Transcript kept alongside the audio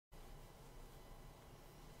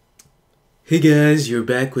Hey guys, you're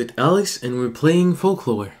back with Alex and we're playing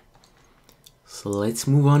Folklore. So let's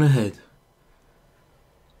move on ahead.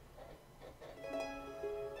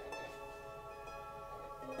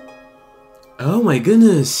 Oh my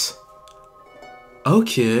goodness!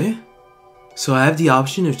 Okay. So I have the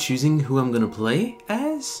option of choosing who I'm gonna play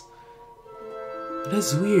as?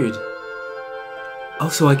 That's weird. Oh,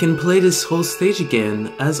 so I can play this whole stage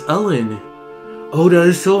again as Ellen. Oh, that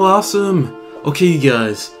is so awesome! Okay, you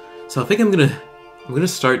guys. So I think I'm gonna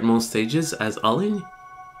start most stages as Ellen.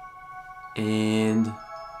 And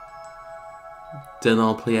then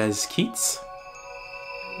I'll play as Keats.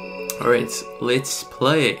 Alright, let's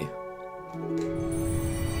play.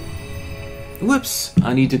 Whoops!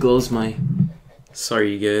 I need to close my...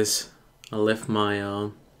 Sorry you guys. I left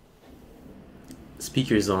my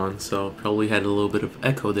speakers on, so probably had a little bit of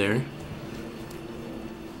echo there.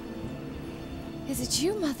 Is it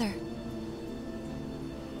you, Mother?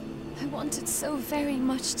 I wanted so very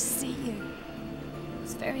much to see you. It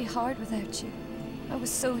was very hard without you. I was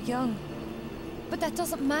so young. But that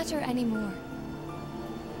doesn't matter anymore.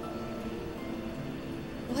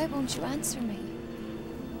 Why won't you answer me?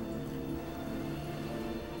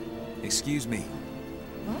 Excuse me.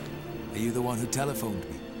 What? Are you the one who telephoned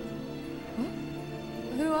me? What?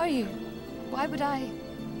 Who are you? Why would I?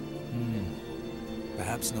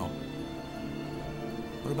 Perhaps not.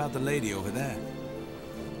 What about the lady over there?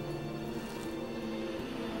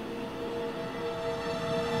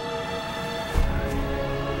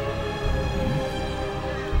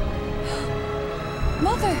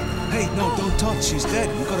 Mother! Hey, no, don't touch. She's dead.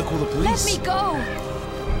 We've got to call the police. Let me go!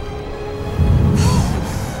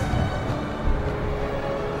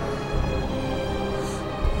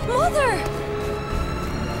 Mother!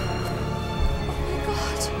 Oh my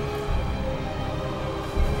God.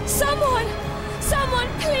 Someone! Someone,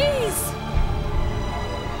 please!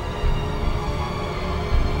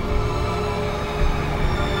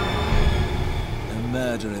 A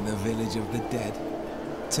murder in the village of the dead.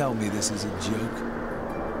 Tell me this is a joke.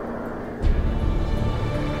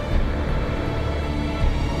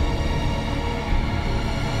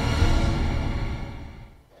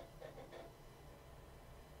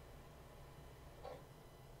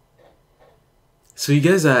 So you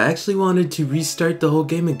guys, I actually wanted to restart the whole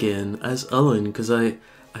game again as Ellen, because I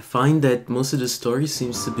find that most of the story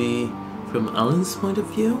seems to be from Ellen's point of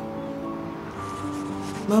view.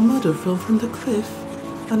 My mother fell from the cliff.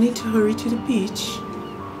 I need to hurry to the beach.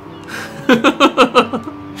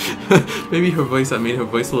 Maybe her voice, I made her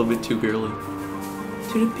voice a little bit too girly.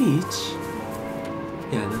 To the beach?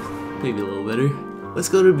 Yeah, that's maybe a little better. Let's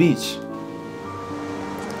go to the beach.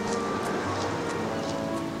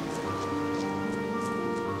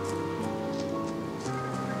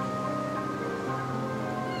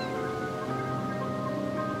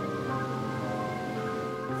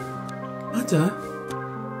 Mother?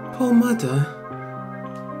 Poor mother.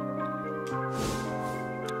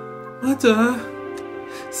 Mother?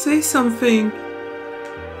 Say something.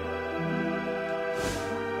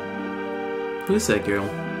 Who is that girl?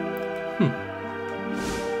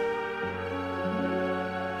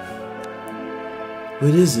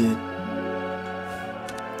 What is it?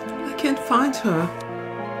 I can't find her.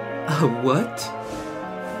 What?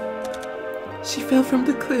 She fell from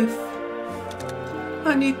the cliff.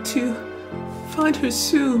 I need to find her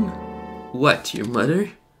soon. What, your mother?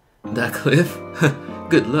 That cliff?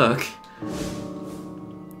 Good luck.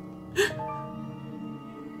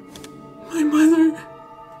 My mother.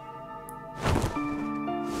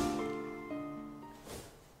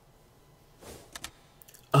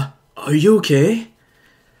 Are you okay?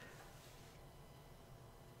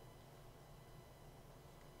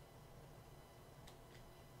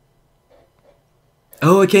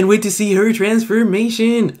 Oh, I can't wait to see her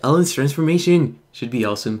transformation! Ellen's transformation should be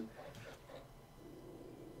awesome.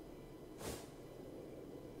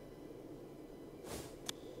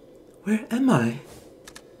 Where am I?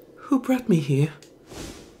 Who brought me here?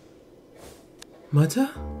 Mother?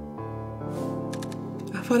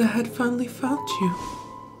 I thought I had finally found you.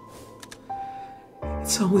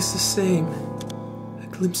 It's always the same. A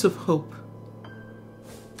glimpse of hope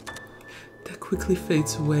that quickly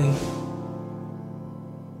fades away.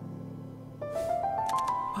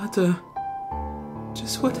 Mother,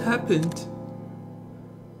 just what happened?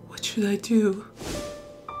 What should I do?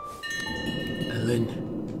 Ellen,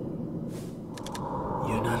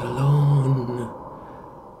 you're not alone.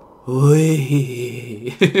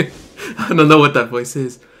 Oi. I don't know what that voice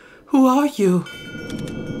is. Who are you?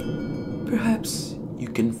 Perhaps you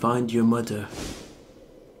can find your mother.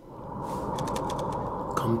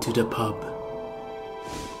 Come to the pub.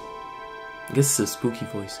 I guess it's a spooky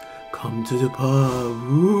voice. Come to the pub.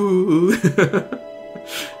 Ooh.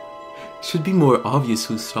 Should be more obvious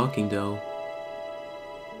who's talking though.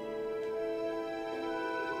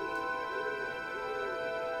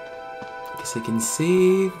 Guess I can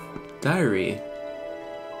save diary.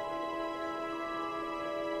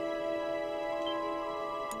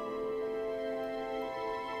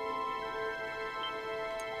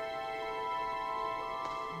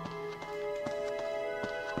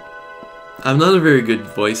 I'm not a very good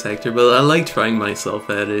voice actor, but I like trying myself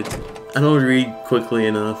at it. I don't read quickly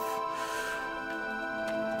enough.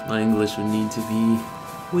 My English would need to be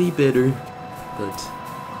way better, but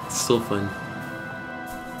it's still fun.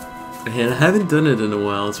 And I haven't done it in a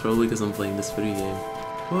while, it's probably because I'm playing this video game.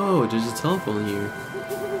 Whoa, there's a telephone here.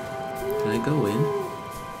 Can I go in?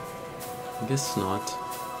 I guess not.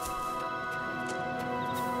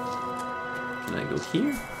 Can I go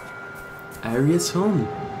here? Aria's home.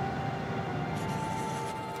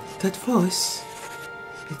 That voice,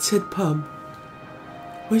 it said pub.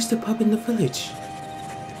 Where's the pub in the village?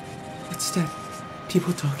 What's that?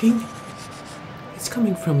 People talking? It's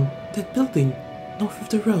coming from that building north of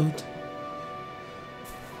the road.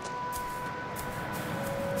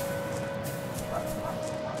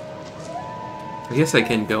 I guess I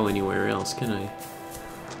can't go anywhere else, can I?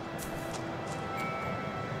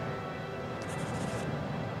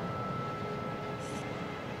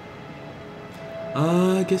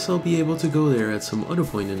 I guess I'll be able to go there at some other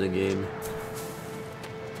point in the game.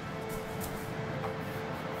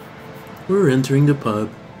 We're entering the pub.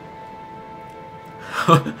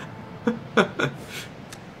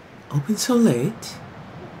 Open so late?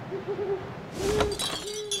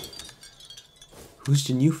 Who's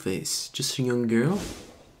the new face? Just a young girl?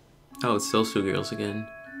 Oh, it's also girls again.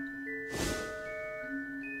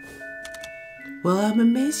 Well, I'm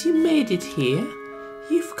amazed you made it here.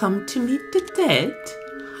 You've come to meet the dead?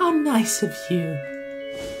 How nice of you.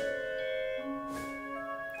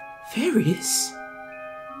 Faeries?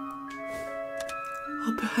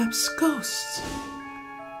 Or perhaps ghosts?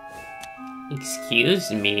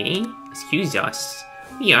 Excuse me? Excuse us.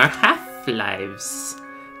 We are half-lives.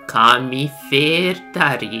 Call me Fair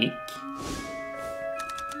Tariq.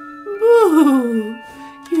 Boo!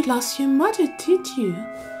 You lost your mother, did you?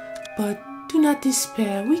 But do not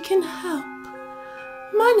despair, we can help.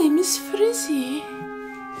 My name is Frizzy.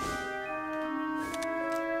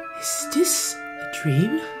 Is this a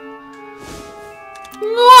dream?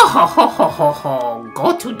 No!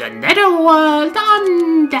 Go to the Netherworld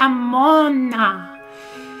on Damona.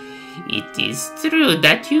 It is true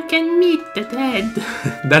that you can meet the dead.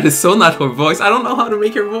 That is so not her voice. I don't know how to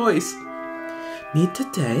make her voice. Meet the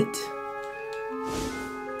dead?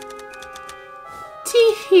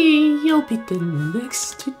 Teehee, you'll be the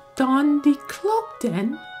next to don the cloak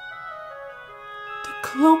then. The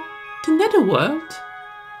cloak, the Netherworld?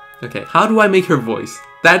 Okay, how do I make her voice?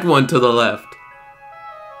 That one to the left.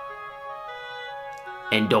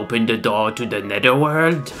 And open the door to the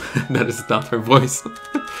Netherworld. That is not her voice.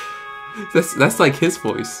 That's like his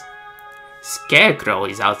voice. Scarecrow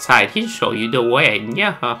is outside. He'll show you the way.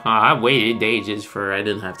 Yeah, I waited ages for I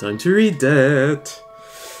didn't have time to read that.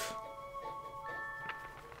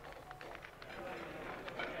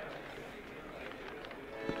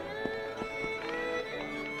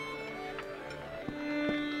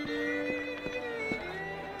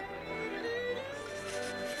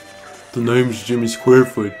 The name's Jimmy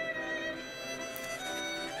Squarefoot.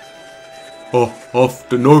 Oh, off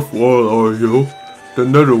the North Wall, are you? The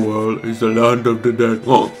Netherworld is the land of the dead.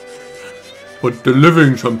 Oh. But the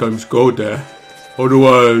living sometimes go there.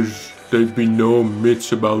 Otherwise, there'd be no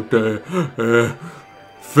myths about the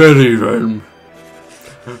fairy realm.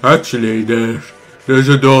 Actually, there's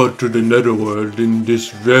a door to the Netherworld in this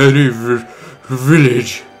very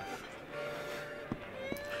village.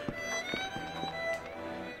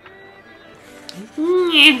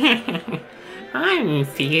 I'm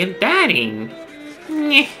Fear Daring.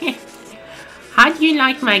 How do you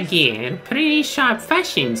like my gear? Pretty sharp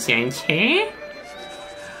fashion sense, eh?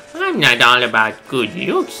 I'm not all about good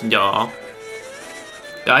looks, though.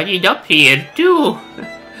 Got it up here, too.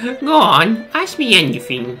 Go on, ask me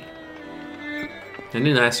anything. I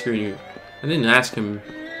didn't ask her you. I didn't ask him.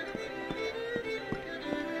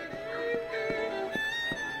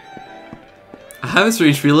 I have a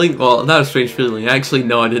strange feeling. Well, not a strange feeling. Actually,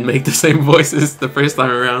 no, I didn't make the same voices the first time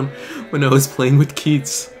around when I was playing with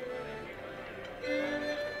Keats.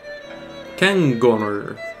 Can go on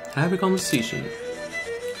order. Have a conversation.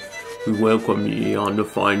 We welcome ye on the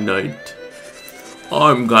fine night.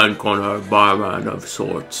 I'm Gan Connor, barman of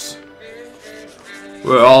sorts.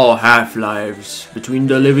 We're all half-lives, between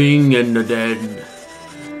the living and the dead.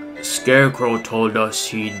 Scarecrow told us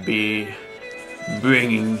he'd be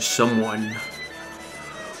bringing someone.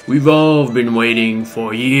 We've all been waiting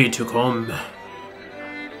for a year to come.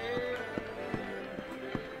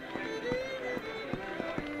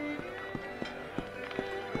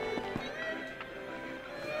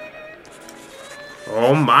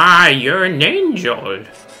 Oh my, you're an angel.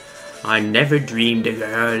 I never dreamed a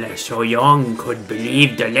girl so young could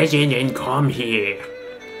believe the legend and come here.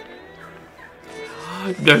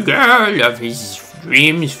 The girl of his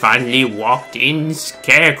dreams finally walked in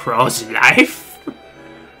Scarecrow's life.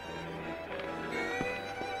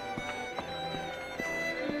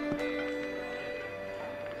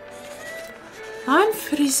 I'm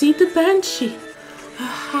Frizzy the Banshee, a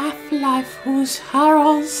half-life whose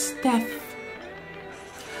heralds death.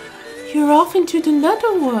 You're off into the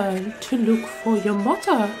Netherworld to look for your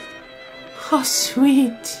mother. How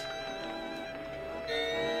sweet.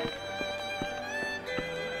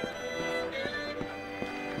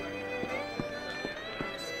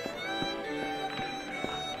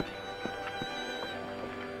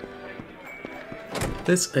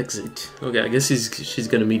 Let's exit. Okay, I guess she's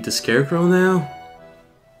gonna meet the Scarecrow now.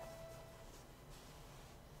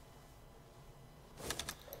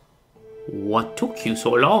 What took you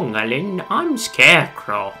so long, Alan? I'm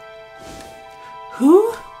Scarecrow.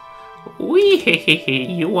 Who?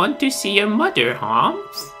 You want to see your mother,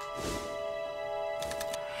 Holmes?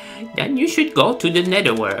 Then you should go to the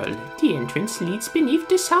Netherworld. The entrance leads beneath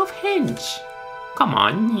the south henge. Come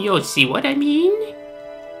on, you'll see what I mean.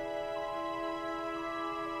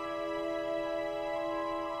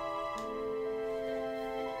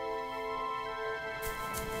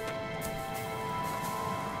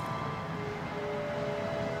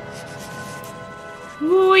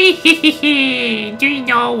 Do you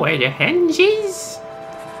know where the henge is?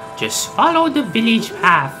 Just follow the village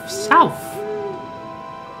path south.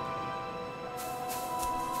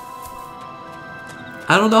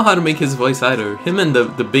 I don't know how to make his voice either. Him and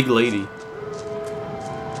the big lady.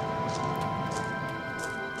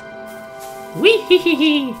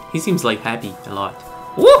 Wee-hee-hee-hee. He seems like happy a lot.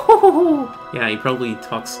 Woo-hoo-hoo-hoo. Yeah, he probably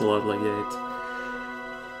talks a lot like that.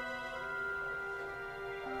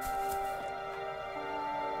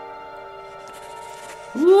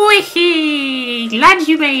 Wee-hee. Glad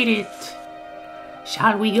you made it.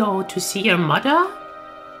 Shall we go to see your mother?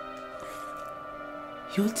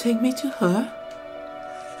 You'll take me to her?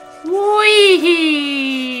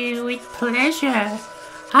 Wee-hee. With pleasure.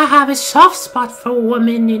 I have a soft spot for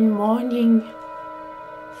women in mourning.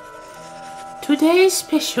 Today is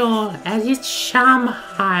special as it's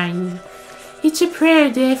Samhain. It's a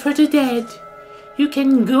prayer day for the dead. You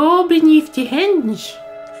can go beneath the henge.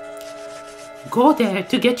 Go there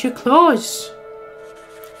to get your clothes.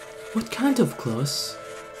 What kind of clothes?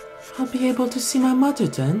 I'll be able to see my mother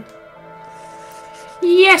then?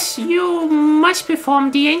 Yes, you must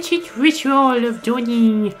perform the ancient ritual of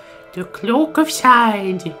donning the Cloak of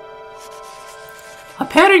Side.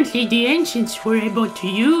 Apparently, the ancients were able to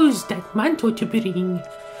use that mantle to bring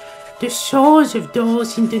the souls of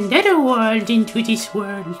those in the Netherworld into this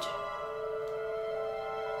world.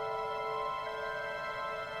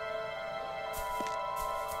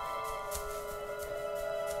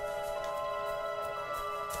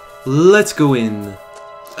 Let's go in.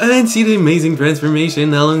 I didn't see the amazing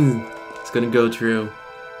transformation Ellen is gonna go through.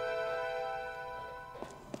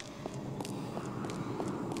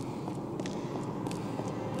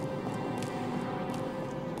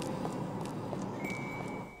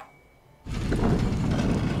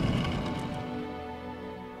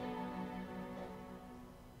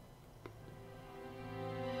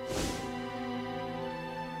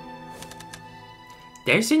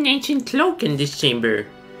 There's an ancient cloak in this chamber,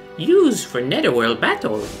 used for Netherworld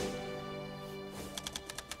battle.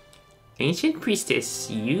 Ancient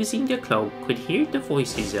priestess using the cloak could hear the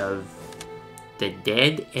voices of the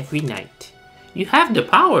dead every night. You have the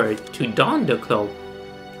power to don the cloak,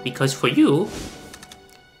 because for you,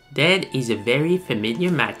 death is a very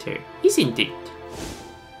familiar matter, isn't it?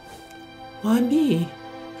 Why me?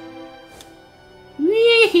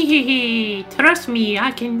 Wee-hee-hee-hee. Trust me,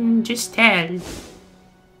 I can just tell.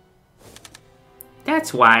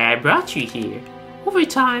 That's why I brought you here. Over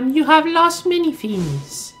time, you have lost many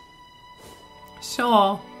things.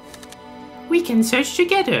 So, we can search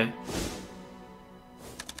together.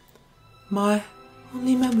 My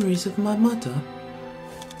only memories of my mother,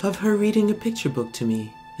 of her reading a picture book to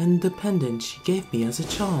me, and the pendant she gave me as a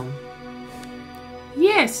charm.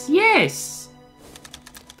 Yes, yes.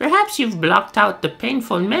 Perhaps you've blocked out the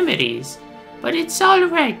painful memories, but it's all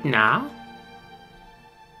right now.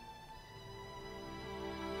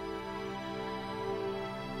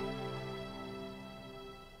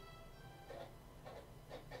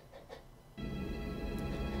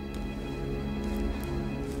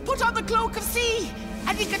 Put on the cloak of sea,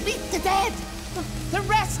 and you can meet the dead. The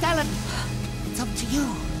rest, Ellen, it's up to you.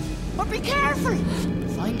 But be careful.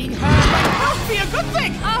 Finding her might not be a good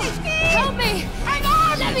thing. Oh, help me! Hang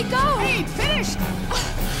on! Let me go! I ain't finished.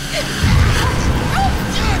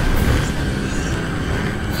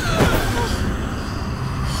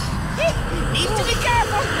 Need to be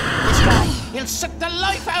careful. This guy, he'll suck the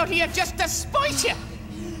life out of you just to spite you.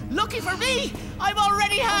 Lucky for me, I'm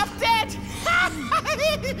already half dead.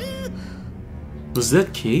 Was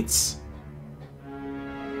that Keats?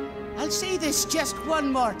 I'll say this just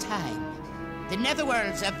one more time. The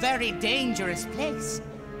Netherworld's a very dangerous place.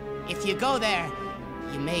 If you go there,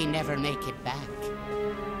 you may never make it back.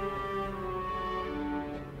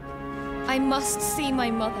 I must see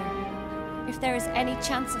my mother. If there is any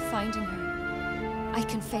chance of finding her, I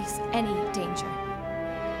can face any danger.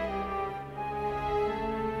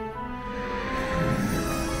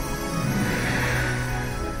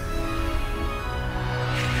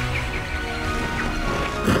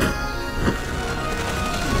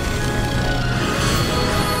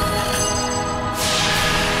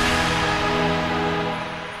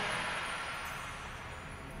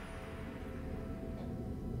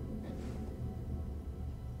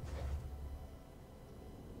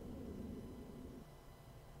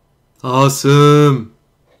 Awesome!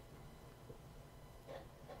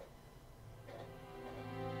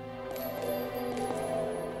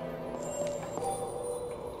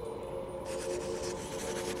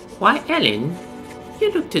 Why, Ellen,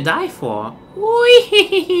 you look to die for.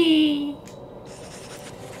 Whee!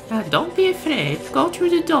 Now don't be afraid, go through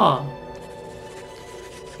the door.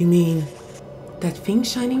 You mean that thing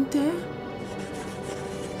shining there?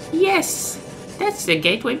 Yes, that's the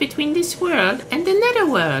gateway between this world and the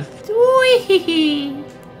Netherworld. Whee!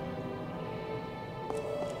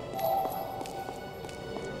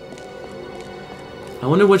 I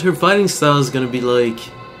wonder what her fighting style is gonna be like.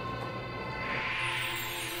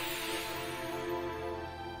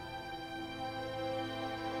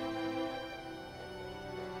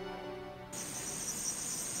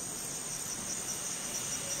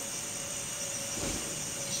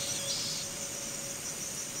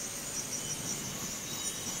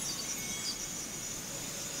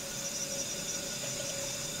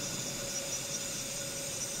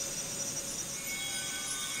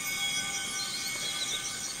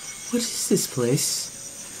 What is this place?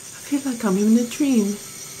 I feel like I'm in a dream.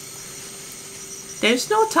 There's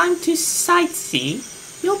no time to sightsee.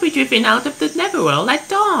 You'll be driven out of the Netherworld at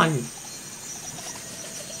dawn.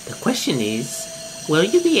 The question is, will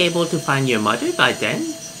you be able to find your mother by then?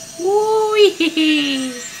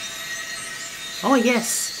 Whee! Oh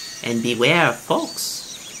yes, and beware of folks.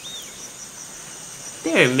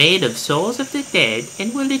 They're made of souls of the dead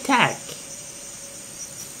and will attack.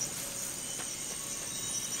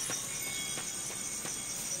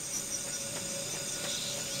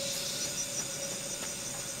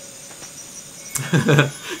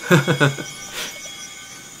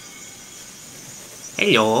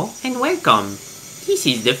 Hello and welcome. This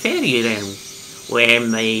is the Fairy Realm, where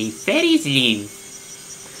my fairies live.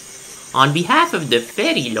 On behalf of the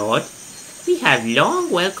Fairy Lord, we have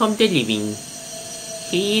long welcomed the living.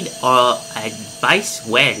 Heed our advice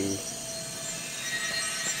well.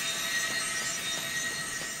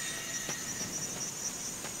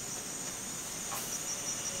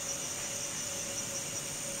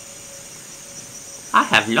 I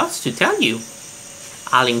have lots to tell you.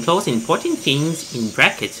 I'll enclose important things in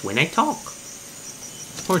brackets when I talk.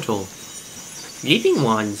 Portal. Living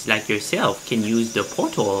ones like yourself can use the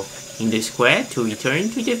portal in the square to return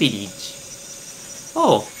to the village.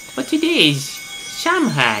 Oh, but today is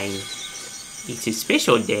Samhain. It's a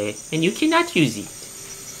special day and you cannot use it.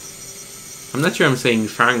 I'm not sure I'm saying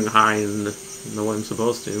Shanghai in the way I'm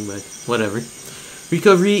supposed to, but whatever.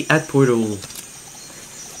 Recovery at portal.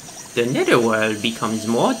 The Netherworld becomes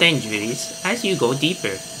more dangerous as you go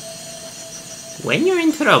deeper. When you're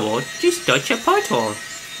in trouble, just touch a portal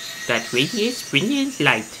that radiates brilliant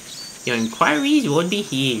light. Your inquiries will be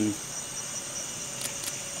healed.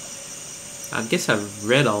 I guess I've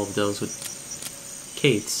read all of those with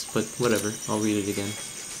Keats, but whatever, I'll read it again.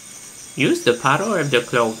 Use the power of the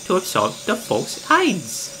cloak to absorb the folks'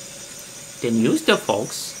 eyes. Then use the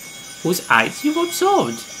folks whose eyes you've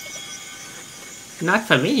absorbed. Not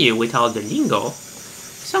familiar with all the lingo?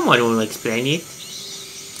 Someone will explain it.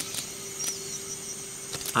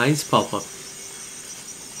 Eyes pop up.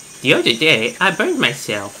 The other day, I burned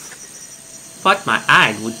myself. Thought my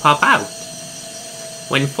eye would pop out.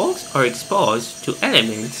 When folks are exposed to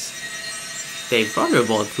elements they're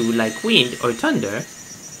vulnerable to, like wind or thunder,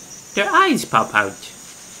 their eyes pop out.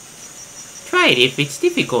 Try it if it's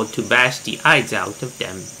difficult to bash the eyes out of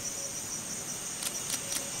them.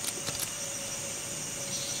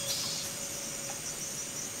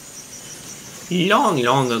 Long,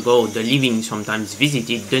 long ago, the living sometimes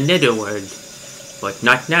visited the Netherworld, but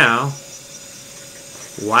not now.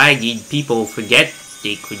 Why did people forget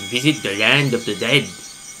they could visit the land of the dead?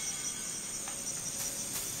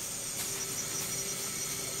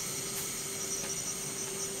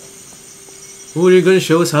 Oh, you're gonna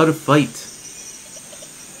show us how to fight.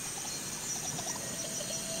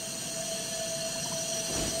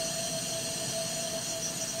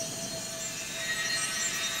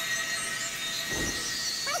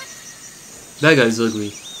 That guy's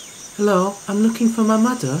ugly. Hello, I'm looking for my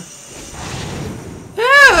mother.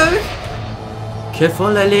 Oh!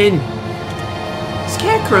 Careful, Ellen.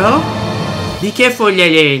 Scarecrow? Be careful,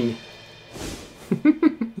 Ellen.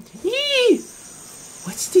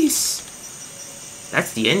 What's this?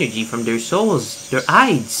 That's the energy from their souls, their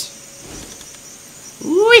eyes.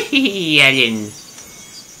 Wee, Ellen.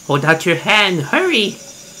 Hold out your hand, hurry.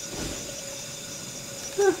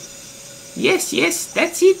 Yes, yes,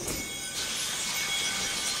 that's it.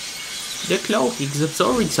 The cloak is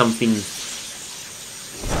absorbing something.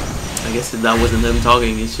 I guess that wasn't them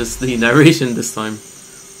talking, it's just the narration this time.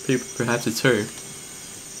 Perhaps it's her.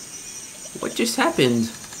 What just happened?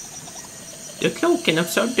 The cloak can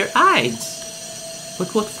absorb their eyes.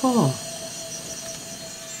 But what for?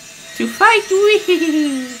 To fight with.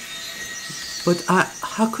 But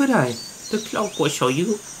how could I? The cloak will show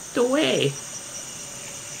you the way.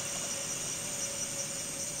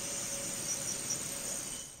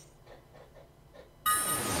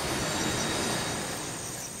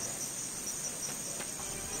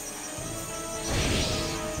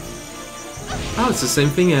 Oh, it's the same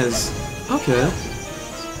thing as... Okay.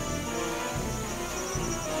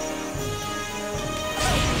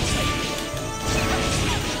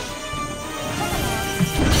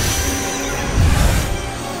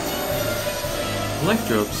 Life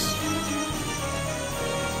drops.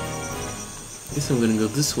 I guess I'm gonna go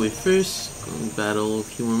this way first. Go battle a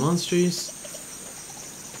few more monsters.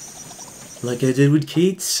 Like I did with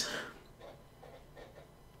Keats.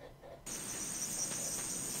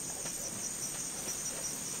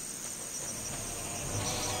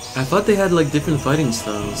 I thought they had like different fighting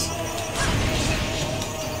styles.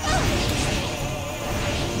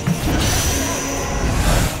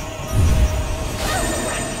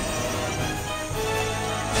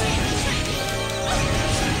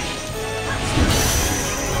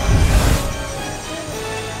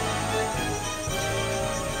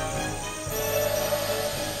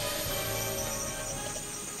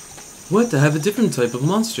 What? I have a different type of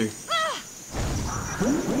monster.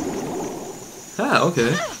 Ah,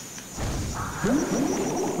 okay.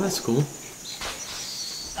 That's cool.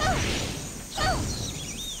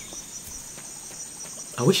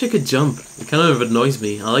 I wish I could jump. It kind of annoys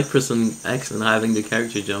me. I like pressing X and having the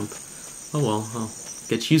character jump. Oh well, I'll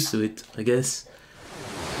get used to it, I guess.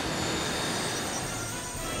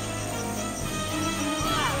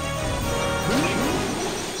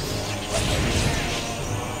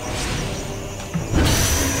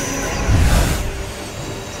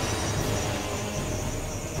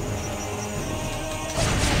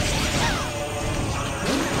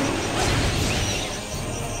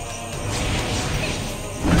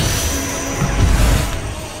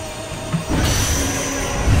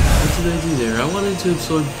 What did I do there? I wanted to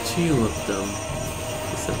absorb 2 of them.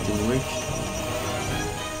 Guess that didn't work.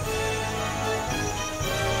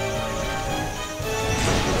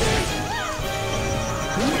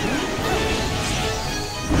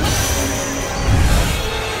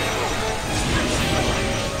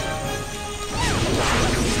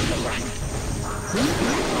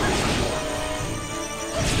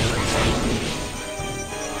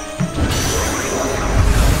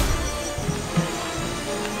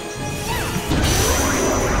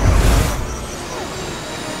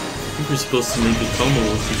 We're supposed to make a combo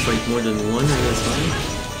if you fight more than one at a time.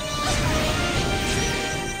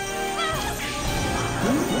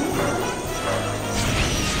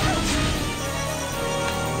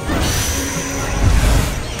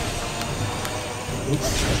 Oops,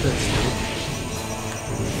 that's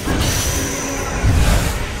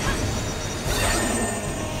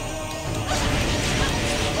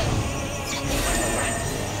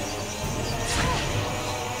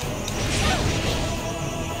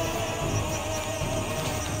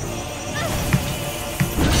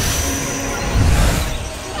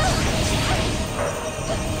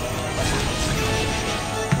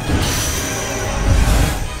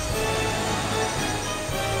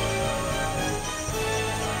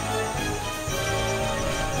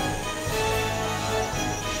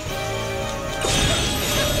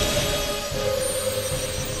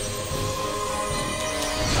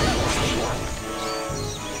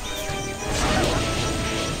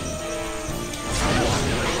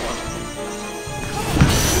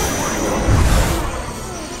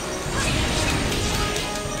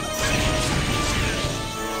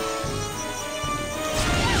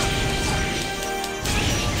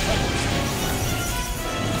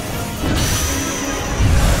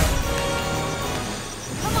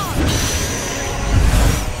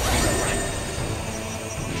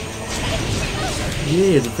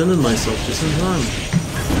Yeah, I defended myself just in time.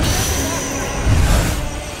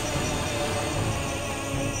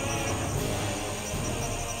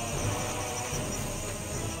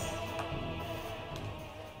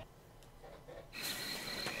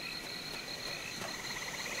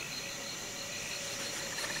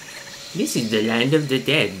 This is the land of the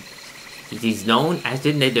dead. It is known as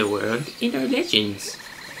the Netherworld in our legends.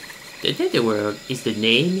 The Netherworld is the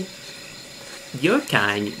name your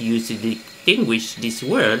kind used to distinguish this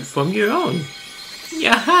world from your own.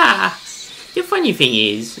 Yaha! The funny thing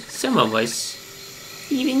is, some of us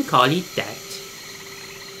even call it that.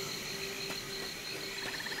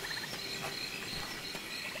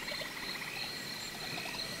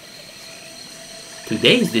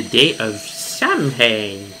 Today is the day of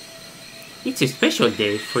Samhain. It's a special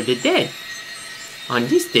day for the dead. On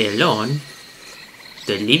this day alone,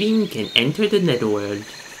 the living can enter the Netherworld.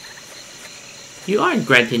 You aren't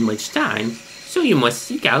granted much time, so you must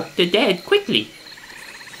seek out the dead quickly.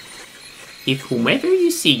 If whomever you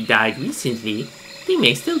seek died recently, they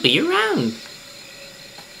may still be around.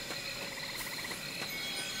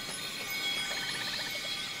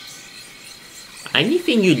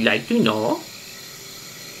 Anything you'd like to know?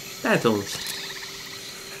 Battles.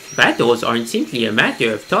 Battles aren't simply a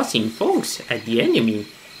matter of tossing folks at the enemy.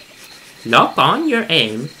 Lock on your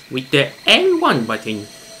aim with the L1 button.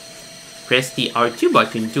 Press the R2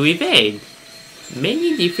 button to evade.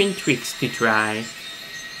 Many different tricks to try.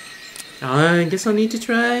 I guess I'll need to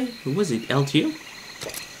try. What was it, L2?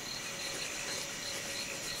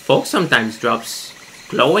 Folks sometimes drops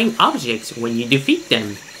glowing objects when you defeat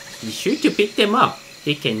them. Be sure to pick them up.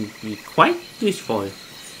 They can be quite useful.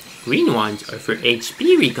 Green ones are for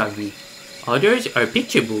HP recovery. Others are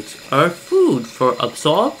picture books or food for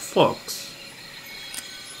absorbed folks.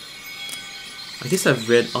 I guess I've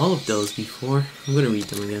read all of those before. I'm gonna read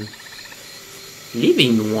them again.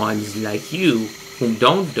 Living ones like you, who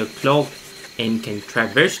don the cloak and can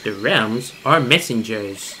traverse the realms, are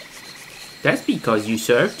messengers. That's because you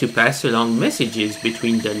serve to pass along messages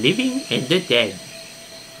between the living and the dead.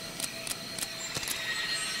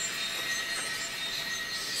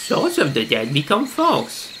 Souls of the dead become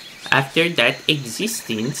folks. After that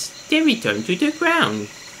existence, they return to the ground.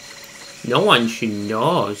 No one should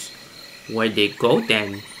know where they go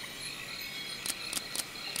then.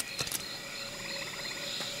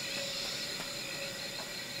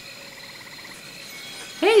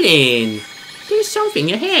 Helen! There's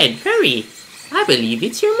something ahead. Hurry! I believe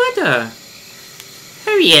it's your mother.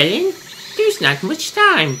 Hurry, Helen. There's not much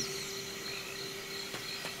time.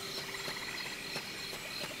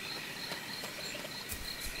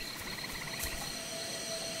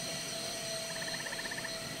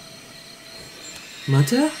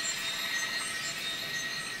 Mother?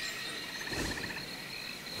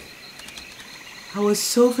 I was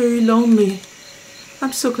so very lonely.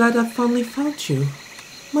 I'm so glad I finally found you.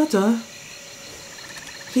 Mother?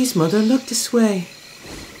 Please, Mother, look this way.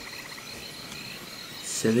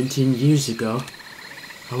 17 years ago,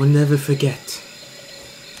 I will never forget.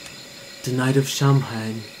 The night of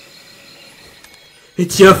Samhain.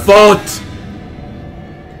 It's your fault!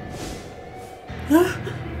 Huh?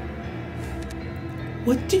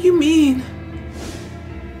 What do you mean?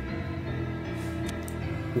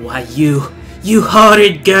 Why, you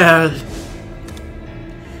horrid girl!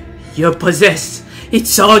 You're possessed!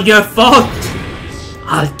 It's all your fault!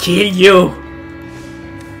 I'll kill you!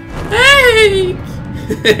 Hey!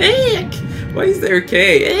 Heck! Why is there a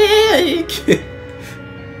K? Heck!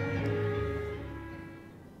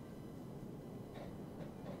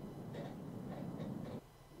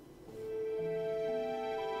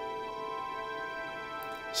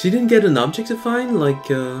 She didn't get an object to find like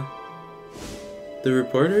the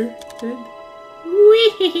reporter did?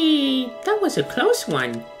 Whee! That was a close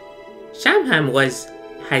one. Samhain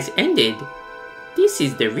has ended. This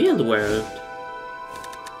is the real world.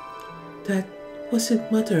 That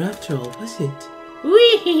wasn't Mother after all, was it?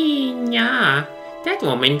 Whee! Nah, that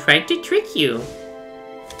woman tried to trick you.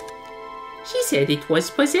 She said it was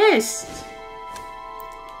possessed.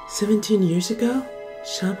 17 years ago?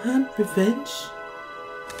 Samhain? Revenge?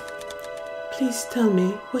 Please tell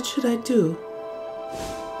me, what should I do?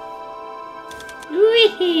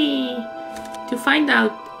 Whee! To find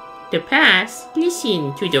out the past,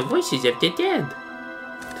 listen to the voices of the dead.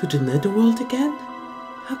 To the Netherworld again?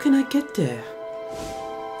 How can I get there?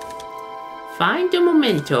 Find the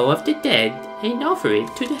memento of the dead and offer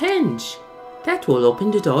it to the henge. That will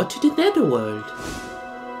open the door to the Netherworld.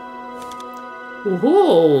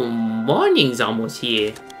 Oh, morning's almost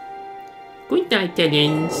here. Good night,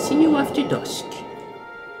 Ellen. See you after dusk.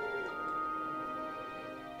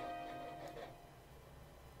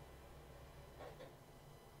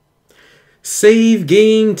 Save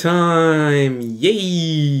game time!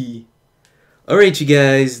 Yay! Alright you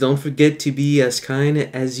guys, don't forget to be as kind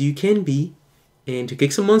as you can be and to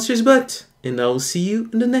kick some monsters' butt. And I will see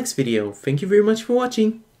you in the next video. Thank you very much for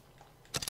watching.